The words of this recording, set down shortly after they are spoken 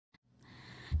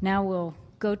Now we'll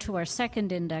go to our second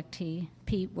inductee,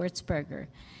 Pete Wurzburger.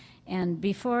 And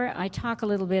before I talk a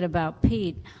little bit about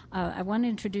Pete, I want to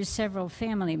introduce several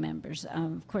family members.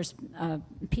 Of course,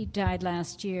 Pete died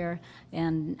last year,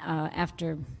 and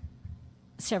after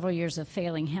several years of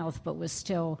failing health, but was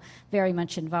still very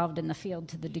much involved in the field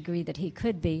to the degree that he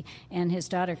could be. And his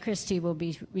daughter, Kristie, will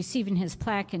be receiving his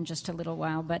plaque in just a little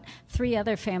while. But 3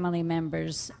 other family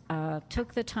members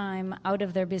took the time out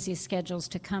of their busy schedules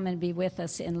to come and be with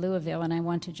us in Louisville, and I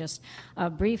want to just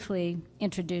briefly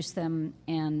introduce them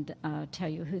and tell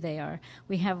you who they are.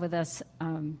 We have with us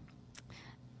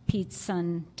Pete's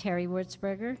son, Terry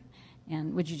Wurzburger,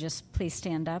 and would you just please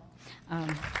stand up?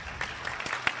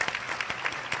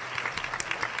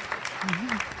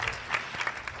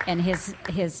 And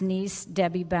his niece,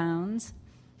 Debbie Bounds.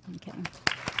 Okay.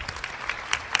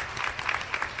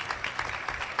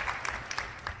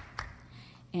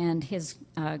 And his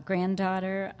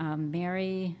granddaughter,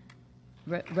 Mary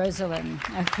Rosalind.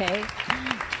 Okay.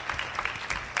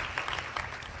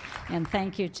 And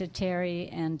thank you to Terry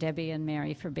and Debbie and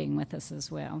Mary for being with us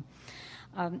as well.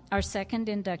 Our second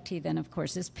inductee then, of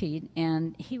course, is Pete,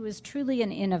 and he was truly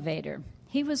an innovator.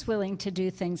 He was willing to do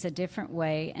things a different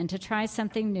way and to try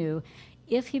something new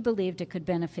if he believed it could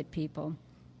benefit people.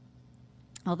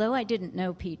 Although I didn't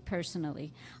know Pete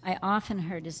personally, I often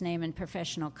heard his name in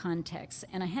professional contexts,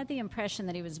 and I had the impression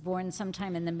that he was born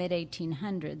sometime in the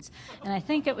mid-1800s, and I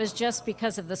think it was just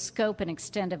because of the scope and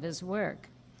extent of his work.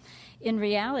 In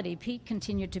reality, Pete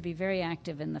continued to be very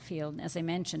active in the field, as I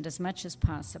mentioned, as much as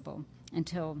possible,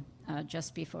 until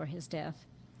just before his death.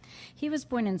 He was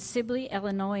born in Sibley,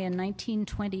 Illinois in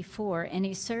 1924, and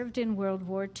he served in World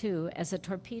War II as a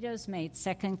torpedoes mate,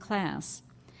 second class.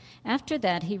 After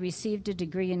that, he received a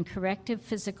degree in corrective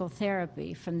physical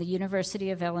therapy from the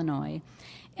University of Illinois,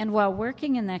 and while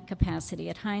working in that capacity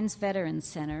at Hines Veterans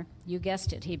Center, you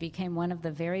guessed it, he became one of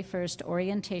the very first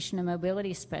orientation and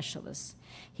mobility specialists.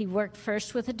 He worked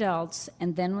first with adults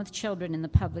and then with children in the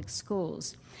public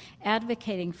schools,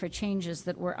 advocating for changes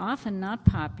that were often not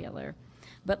popular,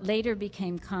 but later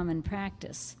became common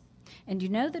practice. And you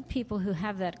know that people who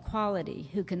have that quality,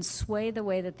 who can sway the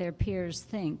way that their peers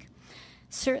think,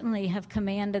 certainly have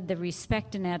commanded the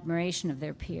respect and admiration of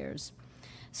their peers.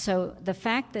 So the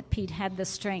fact that Pete had the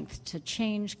strength to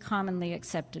change commonly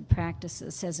accepted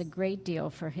practices says a great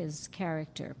deal for his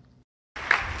character.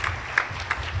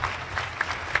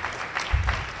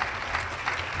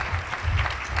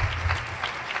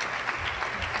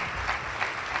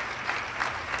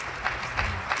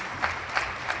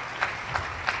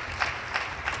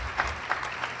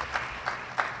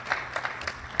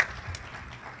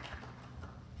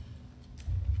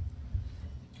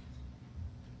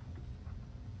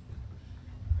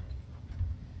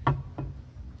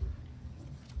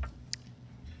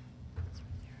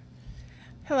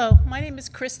 Hello, my name is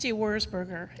Kristie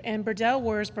Wurzburger, and Burdell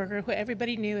Wurzburger, who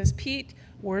everybody knew as Pete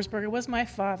Wurzburger, was my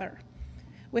father.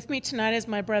 With me tonight is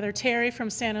my brother Terry from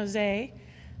San Jose,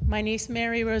 my niece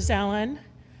Mary Rosalind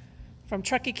from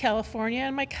Truckee, California,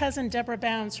 and my cousin Deborah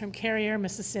Bounds from Carrier,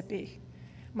 Mississippi.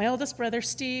 My oldest brother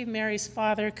Steve, Mary's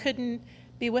father, couldn't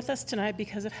be with us tonight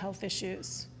because of health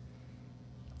issues.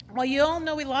 Well, you all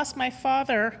know we lost my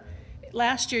father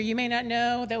last year. You may not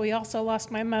know that we also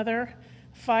lost my mother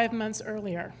 5 months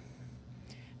earlier.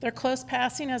 Their close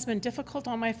passing has been difficult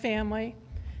on my family,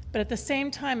 but at the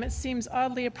same time it seems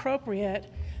oddly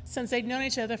appropriate since they'd known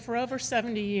each other for over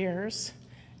 70 years,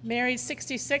 married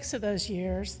 66 of those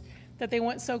years, that they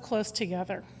went so close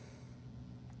together.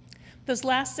 Those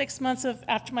last 6 months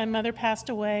after my mother passed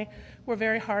away were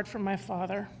very hard for my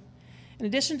father. In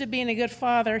addition to being a good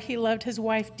father, he loved his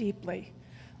wife deeply.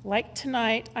 Like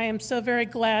tonight, I am so very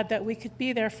glad that we could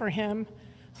be there for him,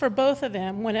 for both of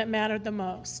them, when it mattered the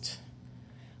most.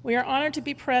 We are honored to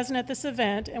be present at this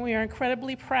event, and we are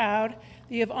incredibly proud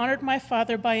that you have honored my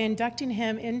father by inducting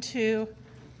him into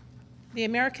the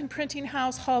American Printing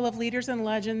House Hall of Leaders and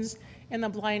Legends in the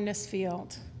blindness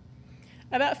field.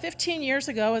 About 15 years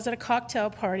ago, I was at a cocktail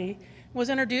party and was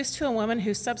introduced to a woman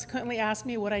who subsequently asked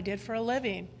me what I did for a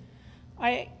living.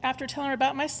 After telling her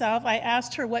about myself, I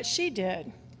asked her what she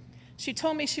did. She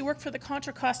told me she worked for the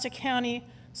Contra Costa County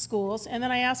schools, and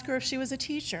then I asked her if she was a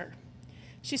teacher.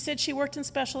 She said she worked in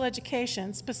special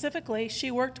education. Specifically, she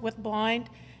worked with blind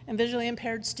and visually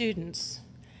impaired students.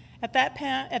 At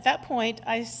that point,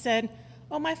 I said,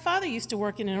 "Oh, my father used to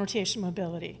work in orientation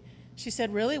mobility." She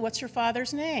said, "Really? What's your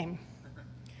father's name?"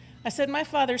 I said, "My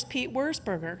father's Pete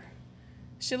Wurzburger."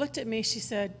 She looked at me, she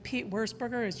said, "Pete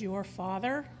Wurzburger is your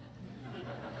father?"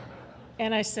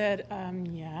 And I said,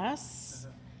 "Yes."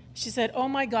 She said, "Oh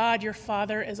my God, your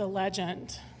father is a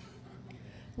legend."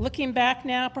 Looking back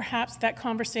now, perhaps that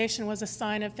conversation was a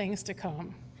sign of things to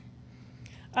come.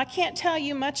 I can't tell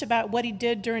you much about what he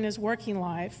did during his working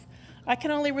life. I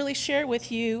can only really share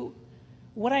with you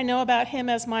what I know about him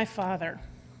as my father.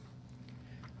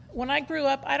 When I grew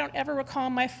up, I don't ever recall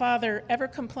my father ever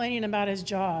complaining about his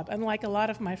job, unlike a lot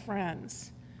of my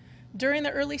friends. During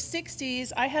the early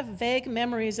 60s, I have vague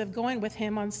memories of going with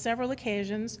him on several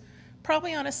occasions,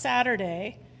 probably on a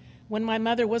Saturday. When my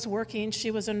mother was working,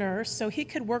 she was a nurse, so he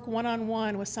could work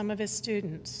one-on-one with some of his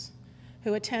students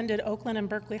who attended Oakland and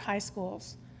Berkeley high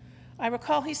schools. I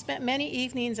recall he spent many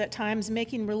evenings at times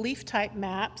making relief-type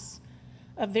maps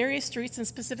of various streets in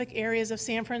specific areas of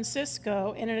San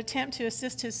Francisco in an attempt to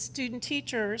assist his student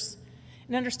teachers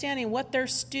in understanding what their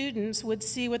students would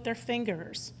see with their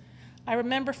fingers. I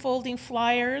remember folding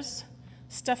flyers,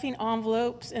 stuffing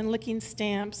envelopes, and licking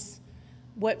stamps,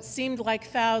 what seemed like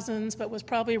thousands, but was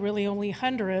probably really only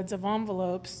hundreds of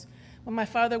envelopes, when my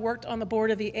father worked on the board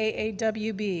of the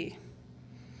AAWB.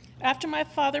 After my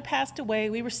father passed away,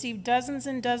 we received dozens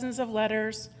and dozens of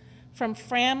letters from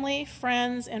family,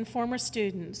 friends, and former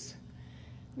students.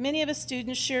 Many of his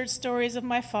students shared stories of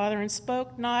my father and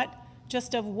spoke not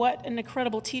just of what an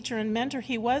incredible teacher and mentor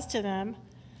he was to them,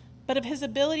 but of his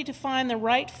ability to find the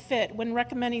right fit when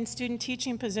recommending student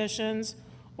teaching positions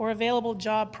or available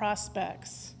job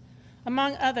prospects.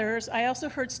 Among others, I also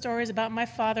heard stories about my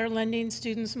father lending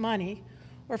students money,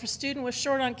 or if a student was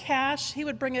short on cash, he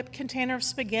would bring a container of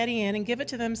spaghetti in and give it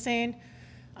to them saying,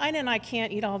 "Ina and I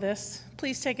can't eat all this.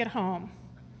 Please take it home."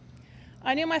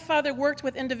 I knew my father worked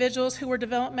with individuals who were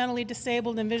developmentally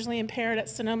disabled and visually impaired at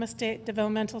Sonoma State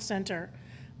Developmental Center,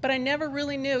 but I never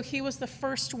really knew he was the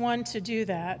first one to do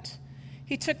that.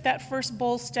 He took that first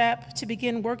bold step to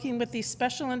begin working with these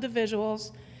special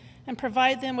individuals and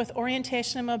provide them with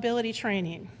orientation and mobility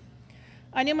training.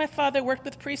 I knew my father worked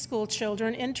with preschool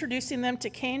children, introducing them to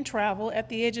cane travel at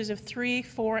the ages of 3,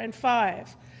 4, and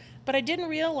 5, but I didn't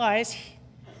realize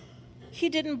he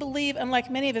didn't believe,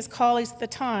 unlike many of his colleagues at the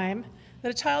time,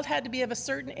 that a child had to be of a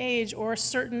certain age or a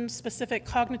certain specific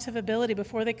cognitive ability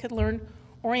before they could learn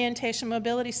orientation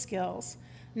mobility skills.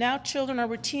 Now children are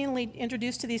routinely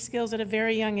introduced to these skills at a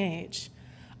very young age.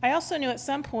 I also knew at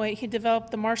some point he developed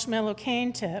the marshmallow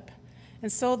cane tip and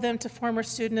sold them to former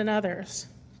students and others.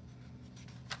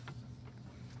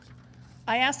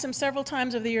 I asked him several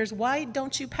times over the years, "Why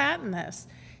don't you patent this?"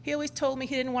 He always told me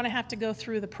he didn't want to have to go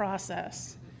through the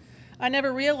process. I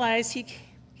never realized he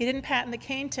didn't patent the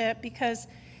cane tip because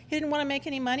he didn't want to make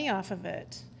any money off of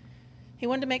it. He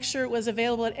wanted to make sure it was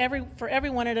available for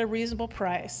everyone at a reasonable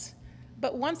price.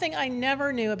 But one thing I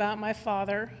never knew about my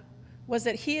father was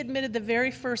that he admitted the very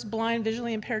first blind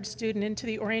visually impaired student into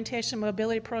the orientation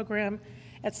mobility program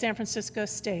at San Francisco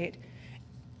State.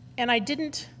 And I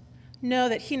didn't know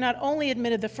that he not only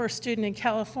admitted the first student in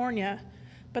California,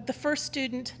 but the first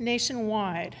student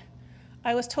nationwide.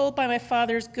 I was told by my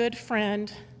father's good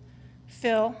friend,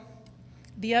 Phil,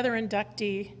 the other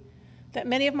inductee, that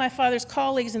many of my father's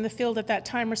colleagues in the field at that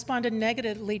time responded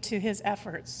negatively to his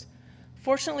efforts.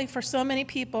 Fortunately for so many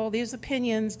people, these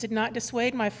opinions did not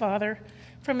dissuade my father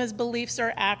from his beliefs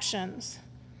or actions.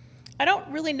 I don't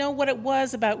really know what it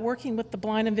was about working with the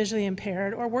blind and visually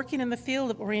impaired or working in the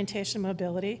field of orientation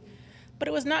mobility, but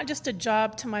it was not just a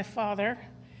job to my father,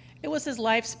 it was his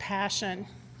life's passion.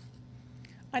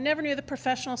 I never knew the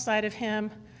professional side of him,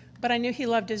 but I knew he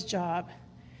loved his job.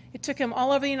 It took him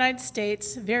all over the United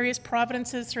States, various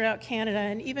provinces throughout Canada,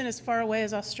 and even as far away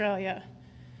as Australia.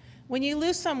 When you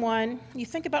lose someone, you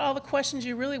think about all the questions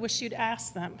you really wish you'd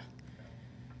asked them.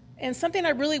 And something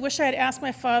I really wish I had asked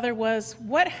my father was,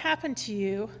 what happened to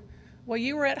you while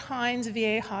you were at Hines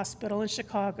VA Hospital in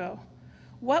Chicago?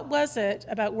 What was it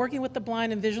about working with the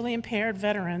blind and visually impaired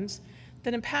veterans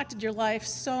that impacted your life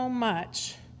so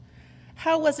much?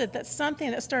 How was it that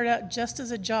something that started out just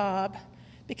as a job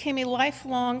became a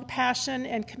lifelong passion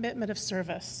and commitment of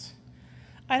service?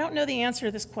 I don't know the answer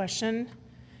to this question,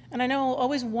 and I know I'll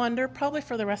always wonder, probably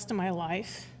for the rest of my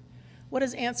life, what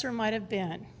his answer might have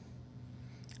been.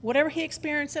 Whatever he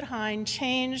experienced at Hines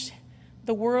changed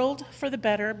the world for the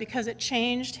better because it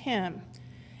changed him,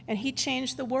 and he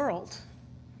changed the world.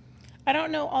 I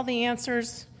don't know all the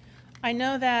answers. I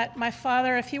know that my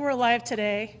father, if he were alive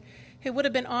today, he would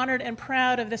have been honored and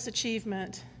proud of this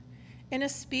achievement. In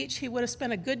his speech, he would have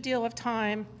spent a good deal of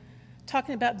time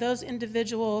talking about those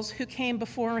individuals who came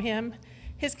before him,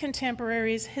 his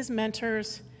contemporaries, his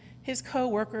mentors, his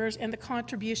co-workers, and the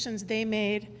contributions they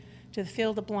made to the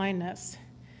field of blindness.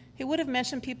 He would have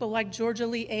mentioned people like Georgia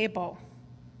Lee Abel,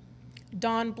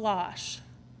 Don Blosh,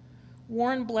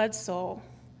 Warren Bledsoe,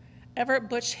 Everett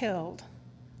Butch Hild,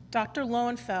 Dr.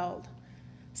 Lowenfeld,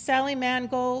 Sally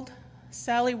Mangold,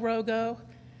 Sally Rogo,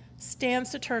 Stan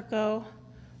Saturco,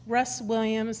 Russ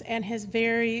Williams, and his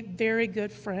very, very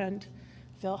good friend,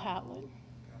 Phil Hatlen.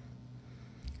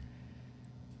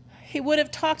 He would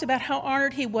have talked about how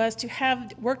honored he was to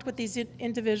have worked with these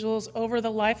individuals over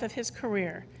the life of his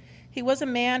career. He was a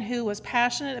man who was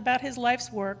passionate about his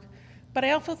life's work, but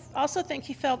I also think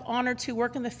he felt honored to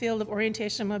work in the field of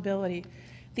orientation and mobility.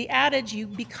 The adage, "you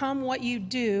become what you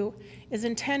do," is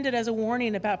intended as a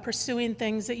warning about pursuing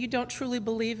things that you don't truly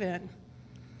believe in.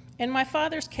 In my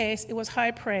father's case, it was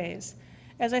high praise.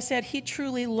 As I said, he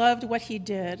truly loved what he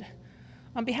did.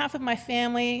 On behalf of my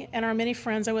family and our many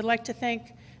friends, I would like to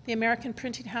thank the American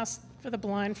Printing House for the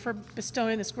Blind for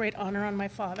bestowing this great honor on my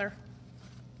father.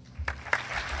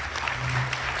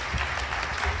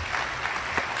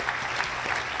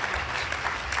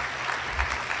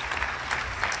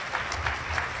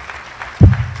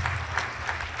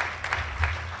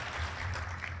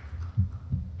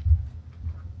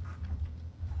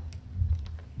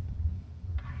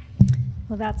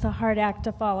 Well, that's a hard act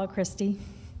to follow, Kristie.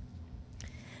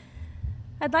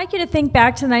 I'd like you to think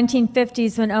back to the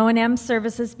 1950s when O&M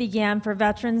services began for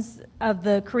veterans of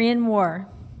the Korean War.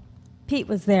 Pete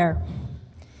was there.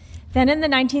 Then in the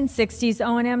 1960s,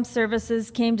 O&M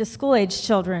services came to school-age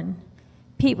children.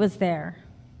 Pete was there.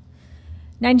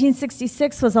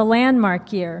 1966 was a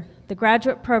landmark year. The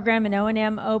graduate program in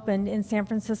O&M opened in San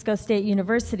Francisco State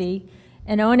University.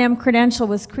 An O&M credential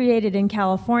was created in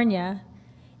California.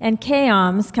 And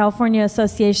CAOMS, California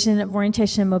Association of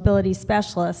Orientation and Mobility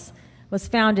Specialists, was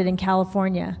founded in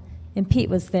California, and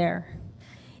Pete was there.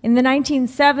 In the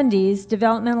 1970s,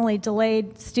 developmentally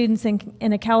delayed students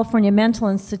in a California mental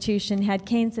institution had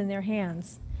canes in their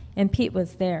hands, and Pete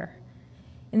was there.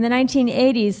 In the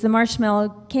 1980s, the marshmallow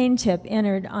cane tip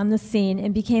entered on the scene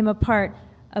and became a part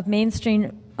of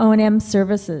mainstream O&M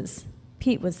services.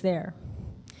 Pete was there.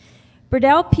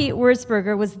 Pete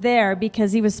Wurzburger was there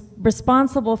because he was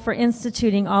responsible for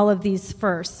instituting all of these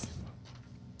firsts.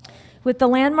 With the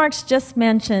landmarks just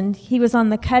mentioned, he was on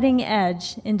the cutting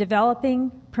edge in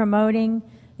developing, promoting,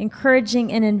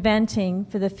 encouraging, and inventing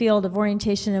for the field of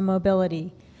orientation and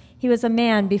mobility. He was a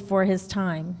man before his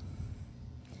time.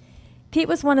 Pete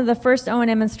was one of the first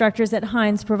O&M instructors at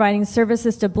Hines providing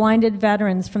services to blinded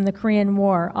veterans from the Korean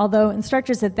War, although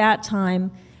instructors at that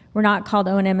time were not called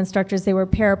O&M instructors, they were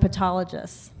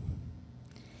parapathologists.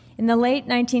 In the late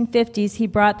 1950s, he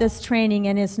brought this training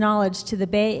and his knowledge to the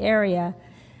Bay Area,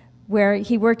 where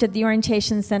he worked at the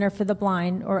Orientation Center for the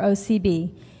Blind, or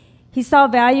OCB. He saw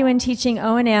value in teaching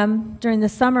O&M during the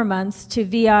summer months to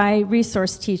VI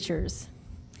resource teachers.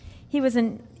 He was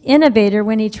an innovator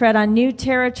when he tread on new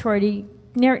territory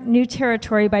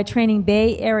by training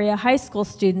Bay Area high school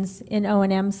students in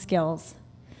O&M skills.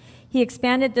 He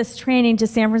expanded this training to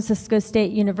San Francisco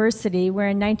State University, where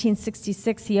in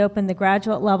 1966 he opened the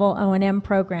graduate level O&M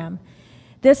program.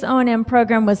 This O&M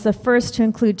program was the first to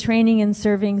include training in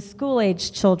serving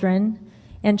school-aged children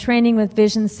and training with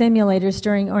vision simulators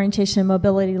during orientation and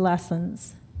mobility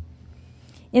lessons.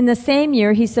 In the same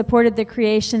year, he supported the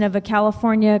creation of a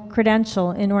California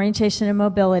credential in orientation and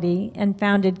mobility and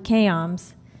founded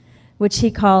CAOMS, which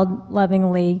he called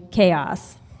lovingly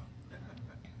Chaos.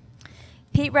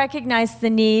 Pete recognized the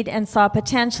need and saw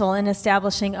potential in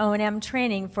establishing O&M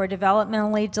training for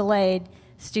developmentally delayed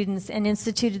students and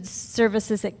instituted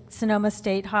services at Sonoma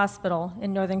State Hospital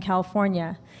in Northern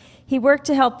California. He worked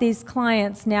to help these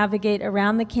clients navigate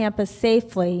around the campus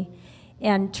safely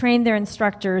and train their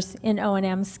instructors in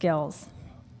O&M skills.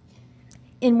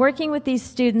 In working with these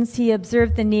students, he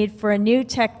observed the need for a new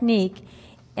technique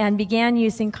and began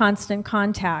using constant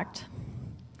contact.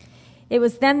 It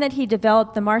was then that he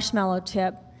developed the marshmallow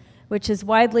tip, which is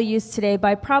widely used today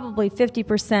by probably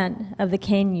 50% of the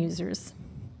cane users.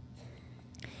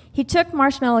 He took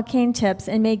marshmallow cane tips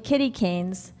and made kiddie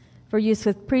canes for use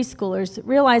with preschoolers,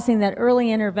 realizing that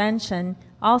early intervention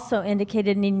also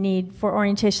indicated a need for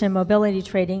orientation and mobility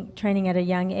training at a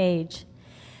young age.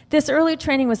 This early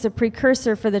training was a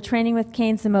precursor for the training with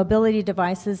canes and mobility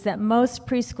devices that most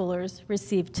preschoolers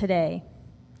receive today.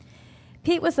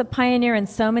 Pete was a pioneer in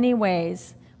so many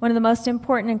ways. One of the most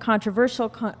important and controversial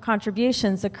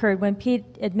contributions occurred when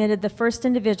Pete admitted the first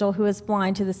individual who was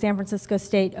blind to the San Francisco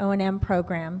State O&M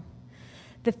program.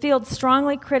 The field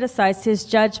strongly criticized his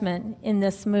judgment in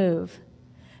this move.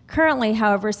 Currently,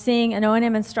 however, seeing an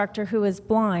O&M instructor who is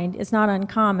blind is not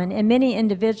uncommon, and many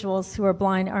individuals who are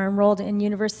blind are enrolled in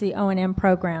university O&M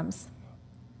programs.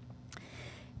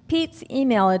 Pete's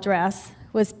email address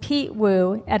was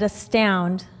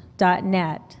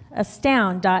petewu@astound.net.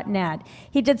 Astound.net.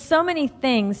 He did so many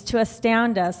things to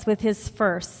astound us with his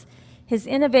firsts. His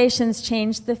innovations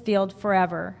changed the field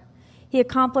forever. He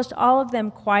accomplished all of them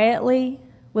quietly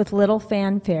with little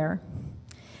fanfare.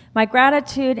 My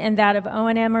gratitude and that of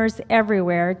O&Mers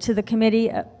everywhere to the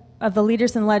Committee of the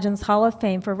Leaders and Legends Hall of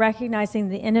Fame for recognizing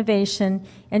the innovation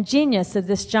and genius of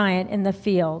this giant in the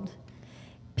field.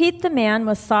 Pete the man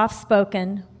was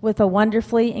soft-spoken with a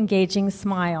wonderfully engaging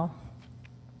smile.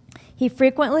 He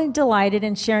frequently delighted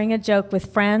in sharing a joke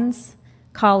with friends,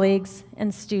 colleagues,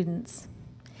 and students.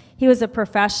 He was a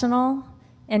professional,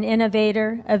 an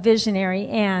innovator, a visionary,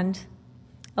 and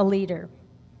a leader.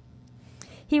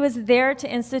 He was there to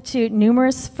institute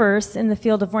numerous firsts in the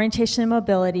field of orientation and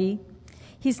mobility.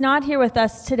 He's not here with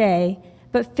us today,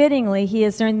 but fittingly, he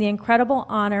has earned the incredible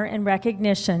honor and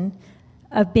recognition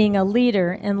of being a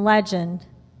leader and legend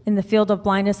in the field of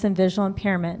blindness and visual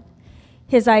impairment.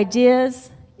 His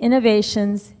ideas,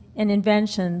 innovations, and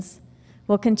inventions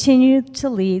will continue to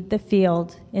lead the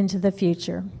field into the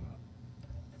future.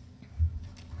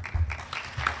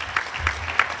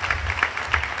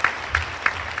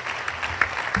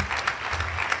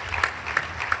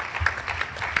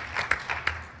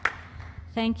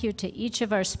 Thank you to each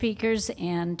of our speakers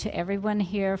and to everyone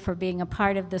here for being a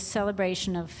part of this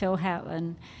celebration of Phil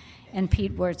Hatlen and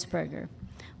Pete Wurzburger.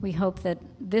 We hope that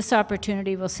this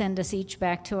opportunity will send us each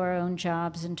back to our own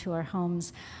jobs and to our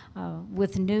homes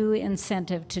with new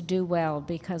incentive to do well,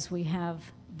 because we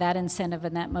have that incentive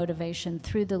and that motivation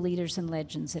through the leaders and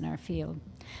legends in our field.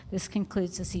 This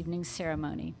concludes this evening's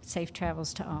ceremony. Safe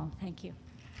travels to all. Thank you.